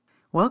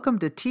Welcome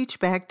to Teach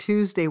Back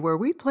Tuesday, where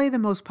we play the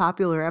most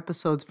popular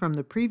episodes from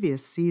the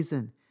previous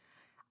season.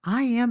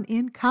 I am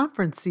in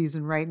conference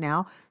season right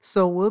now,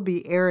 so we'll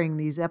be airing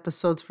these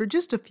episodes for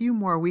just a few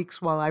more weeks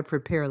while I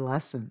prepare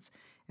lessons.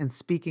 And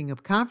speaking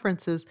of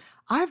conferences,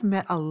 I've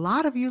met a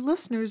lot of you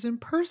listeners in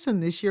person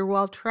this year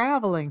while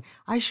traveling.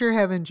 I sure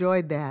have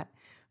enjoyed that.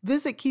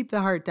 Visit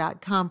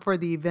keeptheheart.com for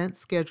the event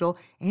schedule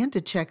and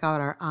to check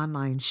out our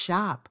online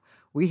shop.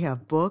 We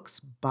have books,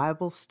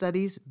 Bible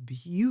studies,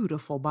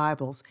 beautiful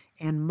Bibles,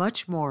 and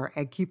much more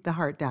at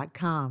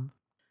keeptheheart.com.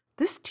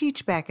 This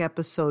Teach Back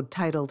episode,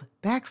 titled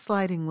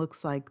Backsliding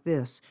Looks Like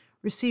This,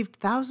 received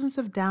thousands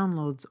of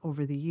downloads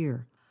over the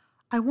year.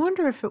 I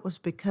wonder if it was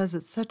because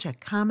it's such a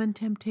common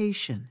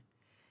temptation.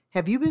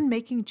 Have you been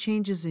making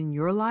changes in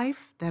your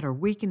life that are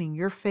weakening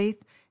your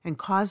faith and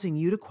causing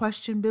you to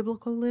question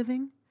biblical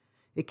living?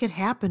 It could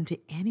happen to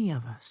any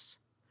of us.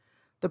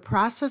 The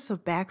process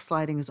of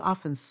backsliding is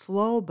often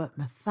slow but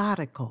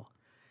methodical.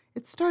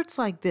 It starts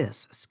like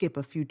this: skip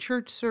a few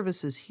church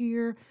services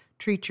here,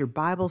 treat your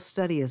Bible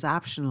study as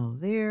optional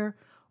there,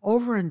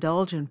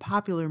 overindulge in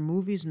popular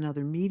movies and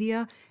other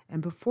media,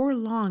 and before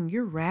long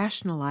you're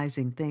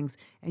rationalizing things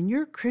and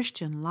your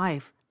Christian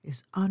life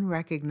is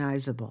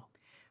unrecognizable.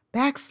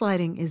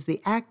 Backsliding is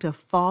the act of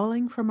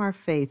falling from our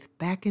faith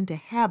back into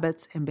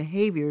habits and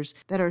behaviors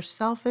that are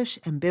selfish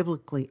and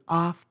biblically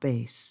off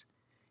base.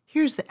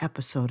 Here's the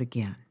episode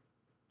again.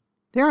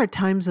 There are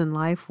times in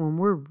life when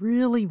we're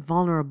really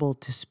vulnerable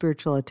to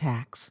spiritual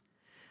attacks.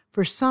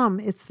 For some,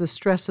 it's the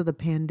stress of the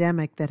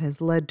pandemic that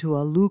has led to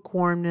a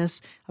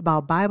lukewarmness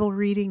about Bible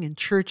reading and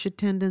church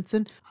attendance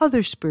and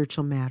other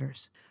spiritual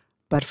matters.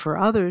 But for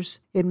others,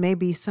 it may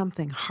be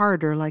something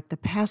harder, like the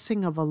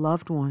passing of a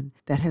loved one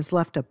that has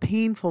left a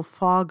painful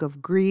fog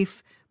of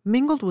grief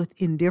mingled with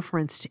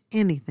indifference to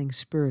anything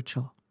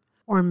spiritual.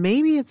 Or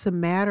maybe it's a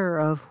matter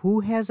of who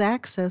has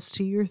access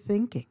to your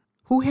thinking.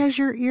 Who has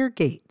your ear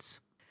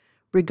gates?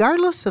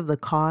 Regardless of the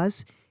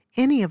cause,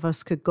 any of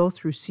us could go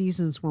through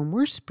seasons when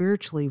we're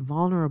spiritually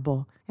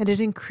vulnerable, and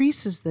it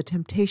increases the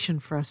temptation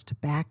for us to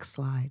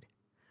backslide.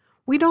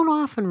 We don't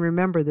often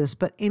remember this,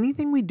 but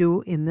anything we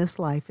do in this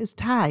life is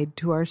tied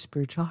to our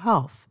spiritual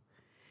health.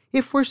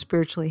 If we're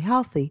spiritually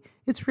healthy,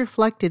 it's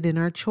reflected in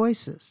our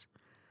choices.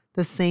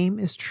 The same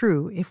is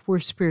true if we're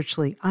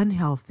spiritually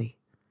unhealthy.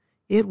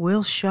 It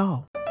will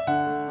show.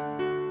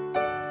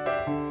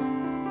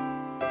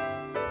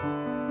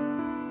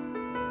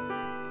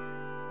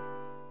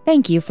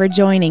 Thank you for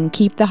joining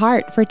Keep the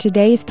Heart for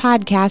today's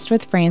podcast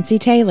with Francie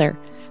Taylor.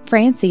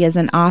 Francie is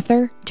an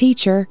author,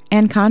 teacher,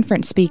 and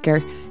conference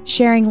speaker.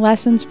 Sharing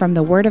lessons from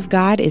the Word of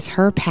God is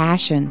her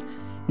passion.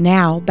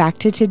 Now, back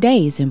to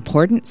today's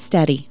important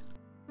study.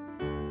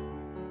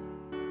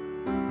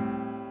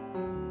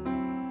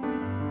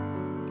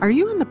 Are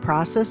you in the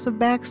process of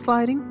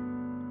backsliding?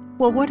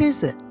 Well, what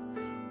is it?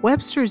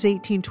 Webster's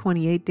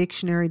 1828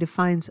 dictionary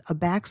defines a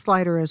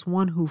backslider as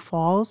one who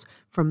falls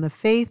from the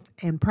faith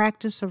and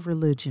practice of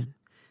religion.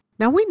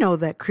 Now, we know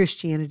that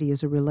Christianity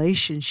is a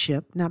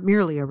relationship, not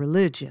merely a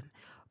religion,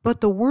 but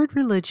the word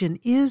religion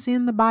is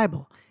in the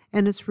Bible,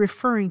 and it's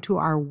referring to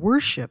our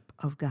worship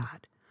of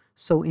God.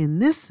 So in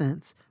this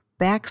sense,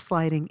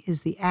 backsliding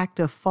is the act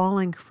of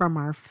falling from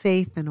our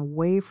faith and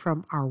away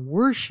from our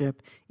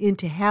worship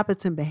into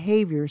habits and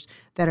behaviors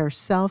that are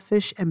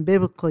selfish and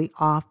biblically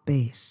off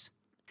base.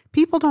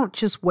 People don't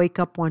just wake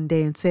up one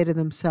day and say to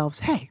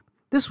themselves, "Hey,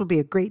 this would be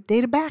a great day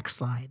to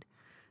backslide."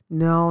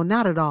 No,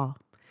 not at all.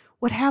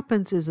 What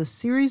happens is a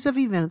series of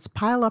events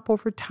pile up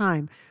over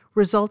time,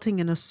 resulting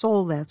in a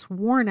soul that's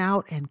worn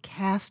out and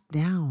cast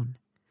down.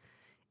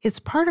 It's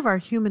part of our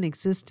human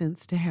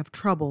existence to have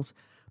troubles,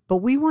 but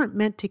we weren't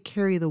meant to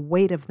carry the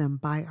weight of them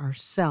by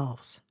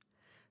ourselves.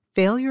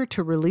 Failure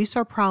to release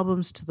our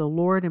problems to the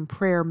Lord in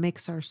prayer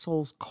makes our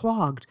souls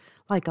clogged,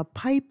 like a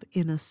pipe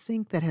in a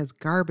sink that has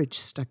garbage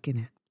stuck in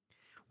it.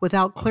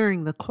 Without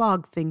clearing the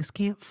clog, things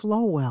can't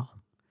flow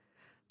well.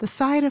 The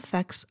side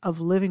effects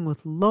of living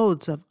with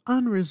loads of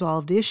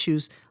unresolved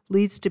issues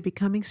leads to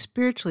becoming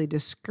spiritually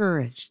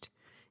discouraged.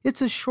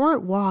 It's a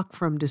short walk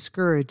from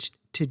discouraged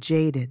to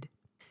jaded.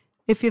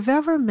 If you've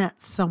ever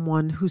met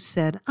someone who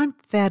said, "I'm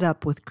fed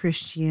up with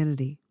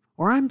Christianity,"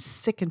 or "I'm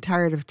sick and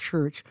tired of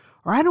church,"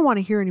 or "I don't want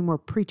to hear any more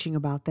preaching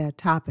about that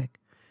topic,"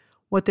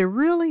 what they're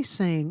really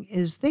saying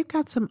is they've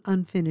got some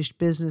unfinished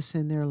business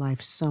in their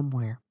life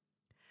somewhere.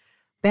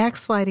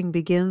 Backsliding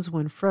begins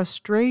when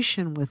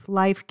frustration with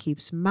life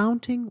keeps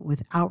mounting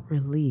without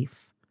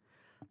relief.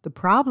 The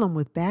problem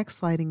with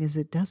backsliding is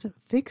it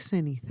doesn't fix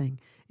anything.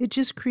 It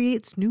just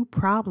creates new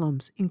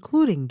problems,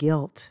 including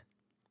guilt.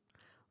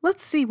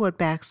 Let's see what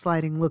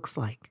backsliding looks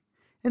like,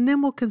 and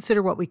then we'll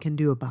consider what we can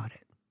do about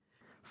it.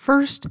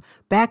 First,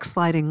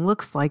 backsliding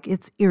looks like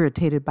it's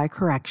irritated by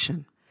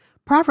correction.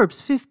 Proverbs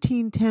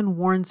 15:10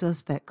 warns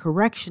us that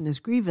correction is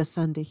grievous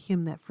unto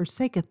him that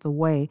forsaketh the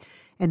way,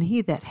 and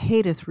he that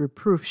hateth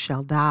reproof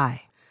shall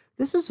die.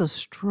 This is a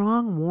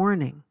strong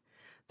warning.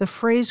 The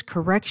phrase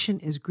correction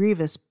is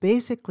grievous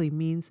basically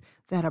means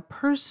that a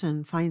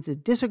person finds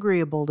it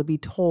disagreeable to be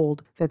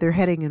told that they're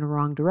heading in a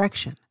wrong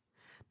direction.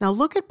 Now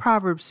look at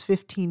Proverbs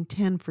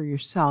 15:10 for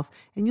yourself,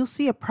 and you'll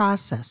see a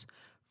process.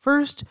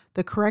 First,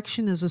 the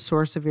correction is a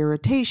source of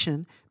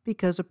irritation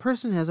because a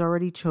person has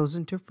already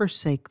chosen to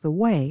forsake the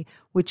way,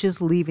 which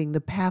is leaving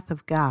the path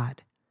of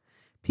God.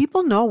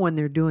 People know when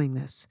they're doing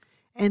this,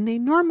 and they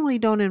normally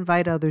don't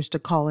invite others to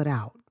call it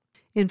out.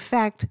 In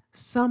fact,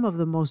 some of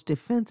the most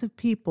defensive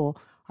people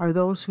are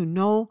those who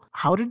know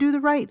how to do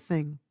the right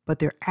thing, but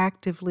they're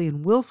actively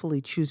and willfully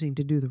choosing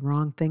to do the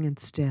wrong thing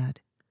instead.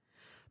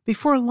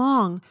 Before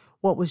long,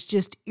 what was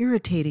just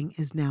irritating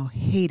is now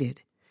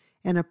hated,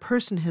 and a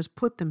person has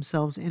put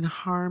themselves in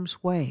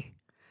harm's way.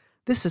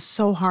 This is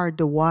so hard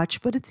to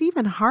watch, but it's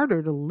even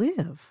harder to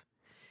live.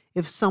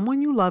 If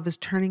someone you love is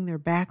turning their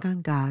back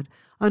on God,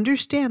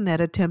 understand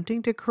that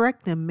attempting to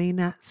correct them may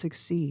not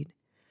succeed.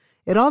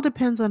 It all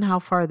depends on how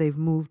far they've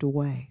moved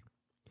away.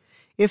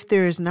 If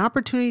there is an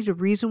opportunity to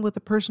reason with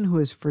a person who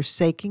is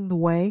forsaking the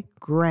way,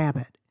 grab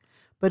it.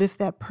 But if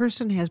that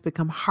person has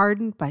become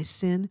hardened by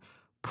sin,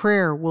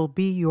 prayer will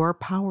be your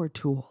power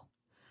tool.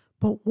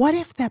 But what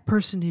if that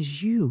person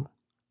is you?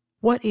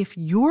 What if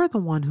you're the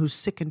one who's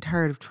sick and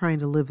tired of trying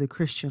to live the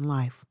Christian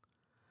life?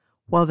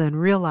 Well, then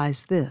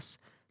realize this: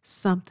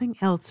 something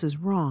else is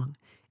wrong,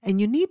 and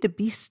you need to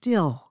be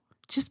still.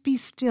 Just be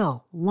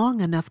still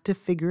long enough to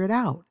figure it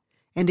out.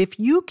 And if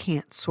you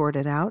can't sort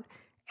it out,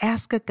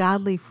 ask a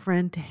godly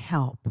friend to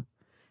help.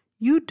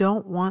 You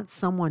don't want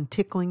someone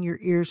tickling your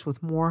ears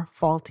with more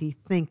faulty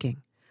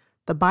thinking.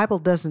 The Bible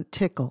doesn't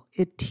tickle,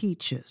 it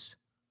teaches.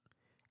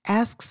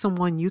 Ask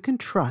someone you can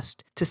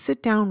trust to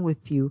sit down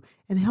with you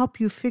and help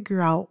you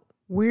figure out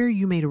where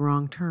you made a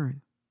wrong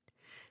turn.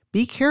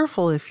 Be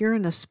careful if you're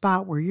in a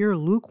spot where you're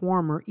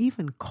lukewarm or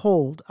even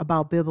cold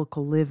about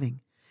biblical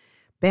living.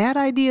 Bad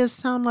ideas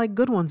sound like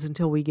good ones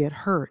until we get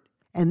hurt,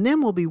 and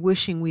then we'll be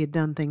wishing we had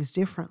done things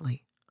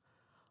differently.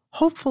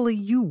 Hopefully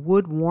you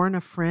would warn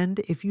a friend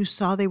if you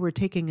saw they were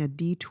taking a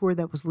detour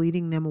that was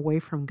leading them away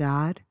from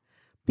God.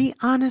 Be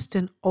honest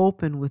and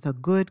open with a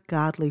good,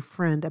 godly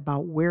friend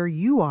about where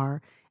you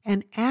are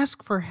and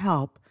ask for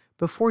help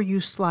before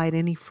you slide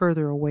any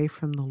further away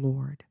from the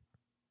Lord.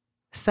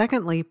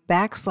 Secondly,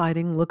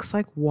 backsliding looks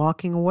like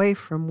walking away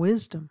from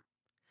wisdom.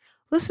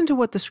 Listen to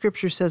what the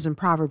scripture says in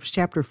Proverbs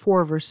chapter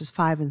 4, verses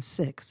 5 and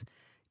 6.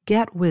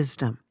 Get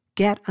wisdom,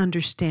 get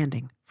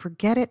understanding,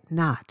 forget it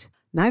not.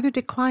 Neither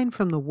decline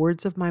from the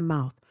words of my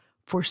mouth.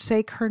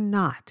 Forsake her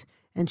not,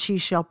 and she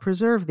shall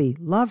preserve thee.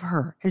 Love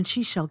her, and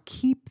she shall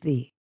keep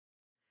thee.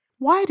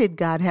 Why did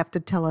God have to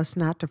tell us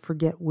not to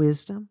forget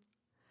wisdom?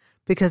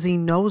 Because He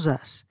knows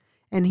us,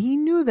 and He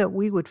knew that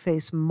we would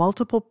face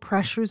multiple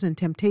pressures and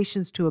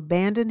temptations to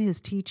abandon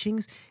His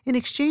teachings in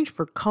exchange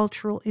for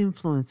cultural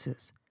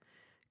influences.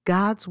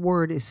 God's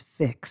word is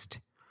fixed.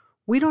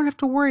 We don't have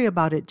to worry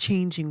about it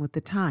changing with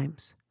the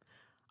times.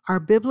 Our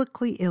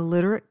biblically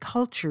illiterate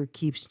culture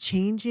keeps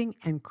changing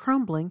and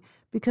crumbling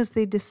because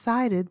they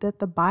decided that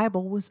the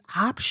Bible was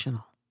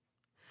optional.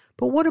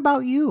 But what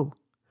about you?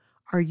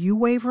 Are you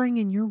wavering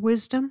in your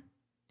wisdom?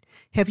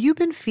 Have you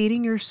been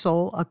feeding your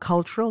soul a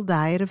cultural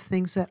diet of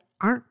things that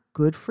aren't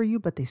good for you,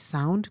 but they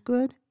sound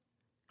good?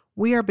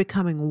 We are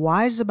becoming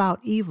wise about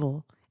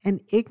evil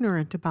and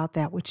ignorant about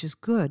that which is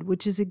good,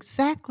 which is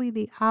exactly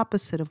the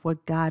opposite of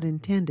what God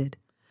intended.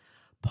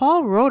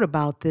 Paul wrote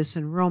about this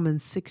in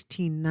Romans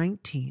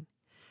 16:19.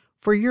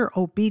 For your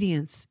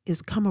obedience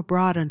is come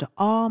abroad unto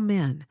all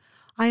men.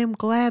 I am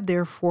glad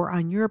therefore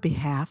on your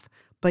behalf,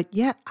 but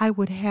yet I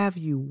would have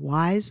you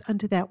wise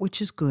unto that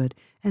which is good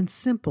and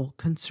simple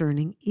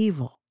concerning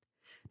evil.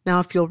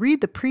 Now, if you'll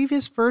read the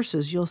previous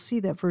verses, you'll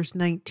see that verse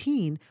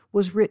 19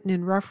 was written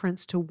in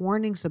reference to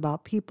warnings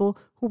about people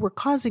who were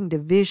causing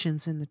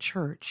divisions in the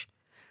church.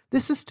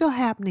 This is still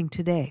happening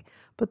today,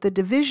 but the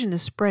division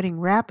is spreading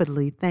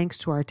rapidly thanks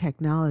to our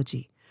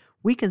technology.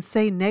 We can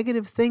say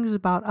negative things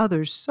about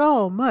others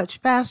so much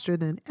faster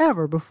than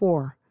ever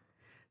before.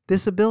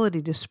 This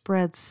ability to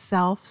spread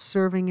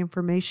self-serving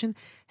information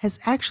has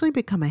actually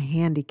become a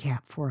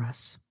handicap for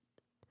us.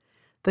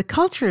 The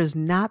culture is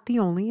not the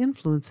only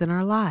influence in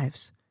our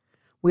lives.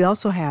 We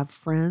also have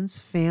friends,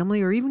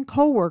 family, or even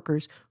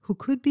coworkers who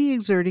could be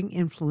exerting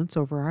influence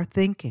over our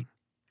thinking.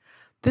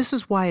 This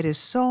is why it is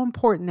so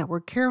important that we're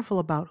careful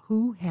about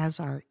who has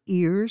our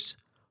ears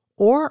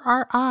or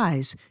our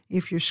eyes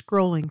if you're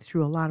scrolling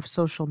through a lot of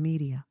social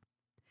media.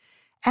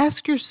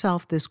 Ask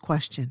yourself this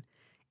question: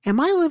 am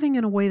I living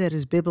in a way that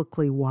is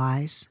biblically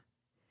wise?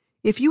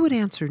 If you would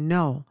answer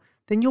no,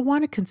 then you'll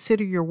want to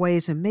consider your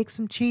ways and make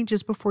some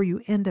changes before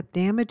you end up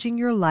damaging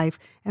your life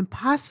and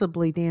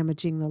possibly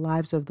damaging the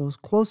lives of those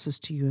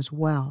closest to you as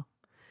well.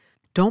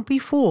 Don't be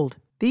fooled.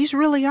 These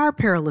really are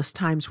perilous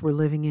times we're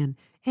living in,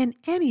 and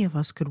any of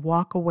us could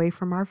walk away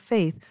from our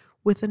faith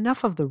with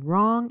enough of the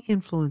wrong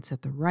influence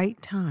at the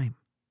right time.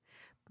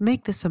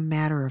 Make this a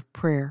matter of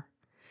prayer.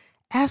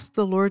 Ask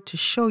the Lord to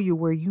show you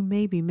where you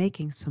may be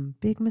making some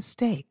big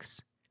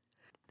mistakes.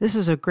 This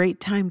is a great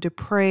time to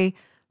pray,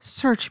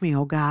 "Search me,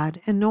 O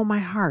God, and know my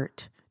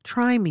heart.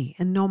 Try me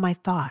and know my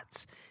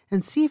thoughts,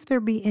 and see if there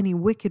be any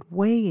wicked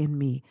way in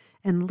me,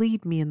 and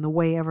lead me in the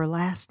way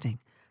everlasting."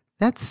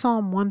 That's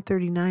Psalm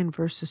 139,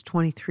 verses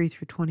 23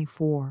 through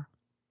 24.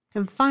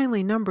 And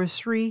finally, number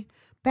 3,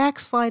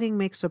 backsliding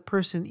makes a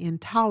person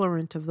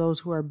intolerant of those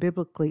who are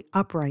biblically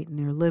upright in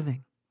their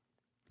living.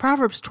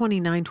 Proverbs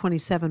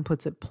 29:27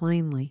 puts it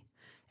plainly,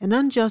 "An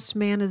unjust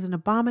man is an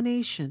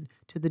abomination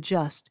to the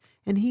just,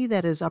 and he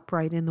that is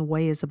upright in the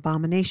way is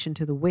abomination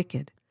to the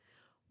wicked."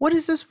 What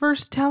is this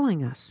verse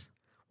telling us?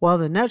 Well,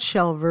 the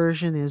nutshell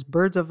version is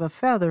birds of a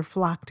feather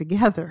flock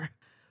together.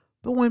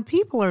 But when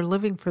people are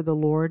living for the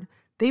Lord,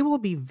 they will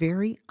be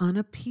very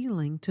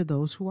unappealing to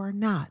those who are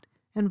not,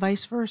 and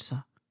vice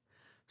versa.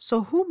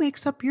 So who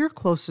makes up your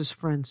closest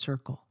friend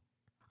circle?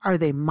 Are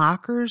they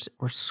mockers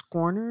or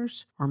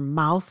scorners or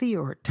mouthy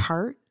or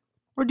tart?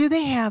 Or do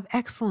they have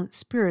excellent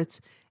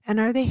spirits, and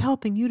are they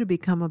helping you to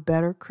become a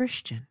better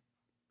Christian?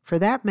 For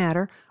that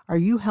matter, are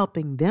you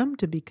helping them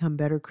to become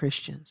better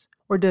Christians?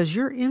 Or does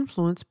your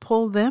influence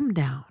pull them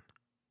down?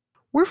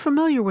 We're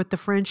familiar with the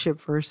friendship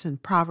verse in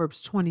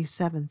Proverbs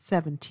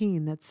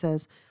 27:17 that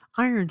says,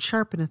 "Iron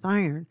sharpeneth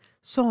iron,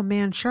 so a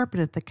man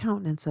sharpeneth the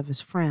countenance of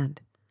his friend."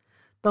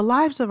 The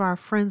lives of our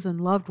friends and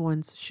loved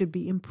ones should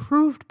be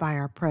improved by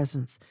our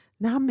presence,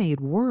 not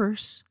made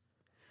worse.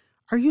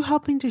 Are you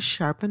helping to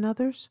sharpen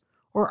others,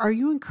 or are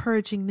you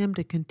encouraging them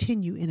to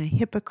continue in a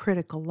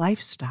hypocritical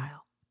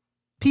lifestyle?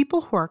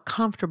 People who are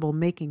comfortable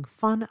making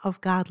fun of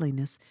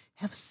godliness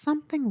have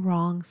something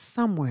wrong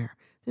somewhere.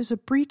 There's a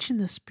breach in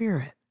the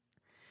spirit.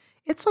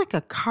 It's like a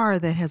car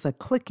that has a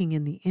clicking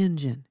in the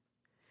engine.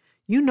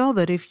 You know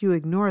that if you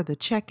ignore the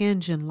check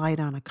engine light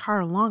on a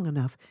car long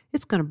enough,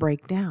 it's going to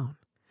break down.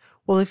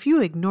 Well, if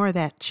you ignore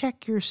that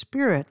check your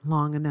spirit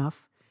long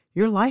enough,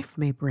 your life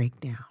may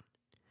break down.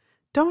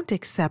 Don't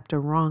accept a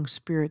wrong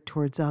spirit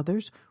towards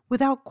others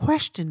without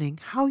questioning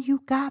how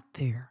you got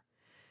there.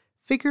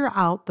 Figure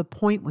out the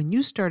point when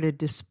you started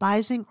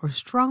despising or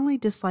strongly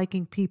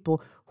disliking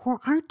people who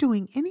aren't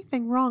doing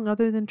anything wrong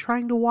other than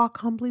trying to walk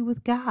humbly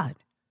with God.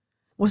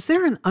 Was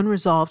there an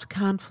unresolved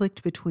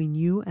conflict between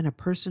you and a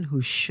person who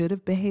should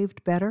have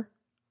behaved better?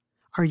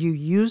 Are you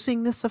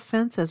using this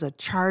offense as a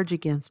charge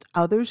against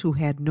others who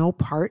had no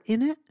part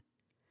in it?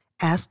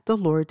 Ask the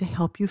Lord to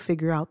help you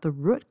figure out the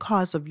root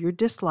cause of your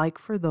dislike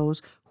for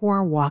those who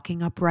are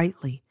walking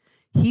uprightly.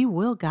 He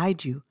will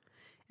guide you,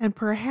 and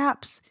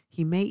perhaps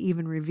He may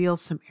even reveal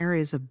some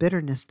areas of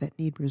bitterness that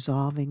need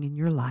resolving in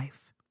your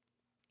life.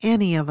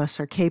 Any of us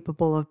are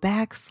capable of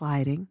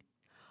backsliding.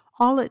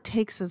 All it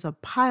takes is a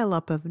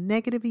pileup of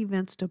negative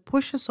events to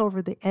push us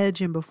over the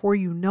edge, and before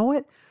you know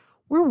it,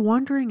 we're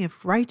wondering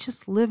if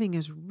righteous living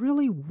is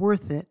really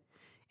worth it,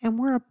 and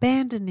we're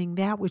abandoning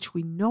that which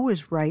we know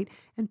is right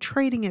and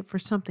trading it for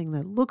something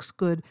that looks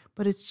good,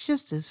 but it's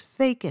just as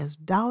fake as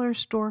dollar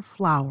store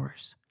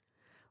flowers.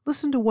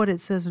 Listen to what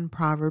it says in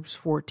Proverbs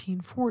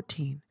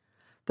 14:14.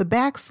 "The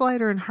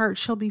backslider in heart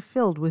shall be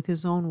filled with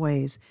his own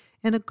ways,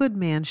 and a good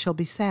man shall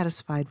be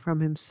satisfied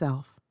from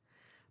himself."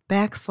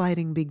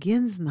 Backsliding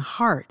begins in the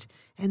heart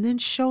and then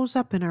shows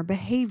up in our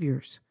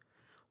behaviors.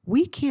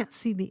 We can't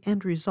see the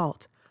end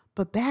result,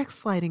 but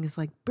backsliding is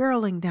like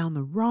barreling down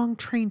the wrong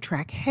train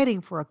track heading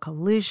for a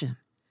collision.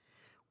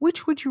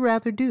 Which would you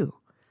rather do?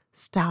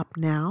 Stop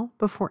now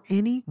before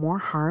any more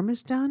harm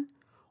is done?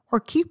 Or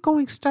keep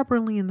going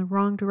stubbornly in the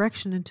wrong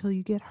direction until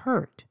you get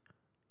hurt?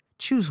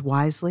 Choose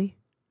wisely.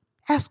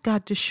 Ask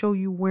God to show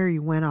you where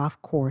you went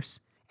off course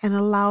and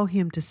allow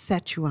Him to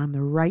set you on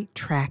the right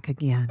track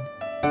again.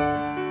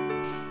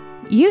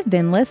 You've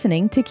been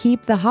listening to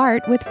Keep the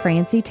Heart with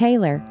Francie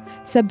Taylor.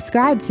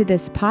 Subscribe to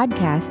this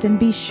podcast and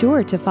be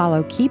sure to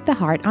follow Keep the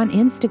Heart on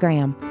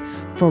Instagram.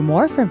 For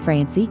more from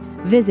Francie,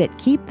 visit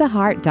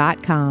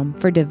keeptheheart.com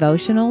for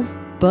devotionals,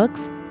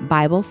 books,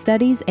 Bible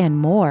studies, and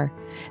more.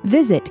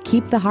 Visit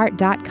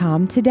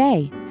keeptheheart.com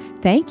today.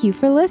 Thank you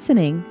for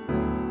listening.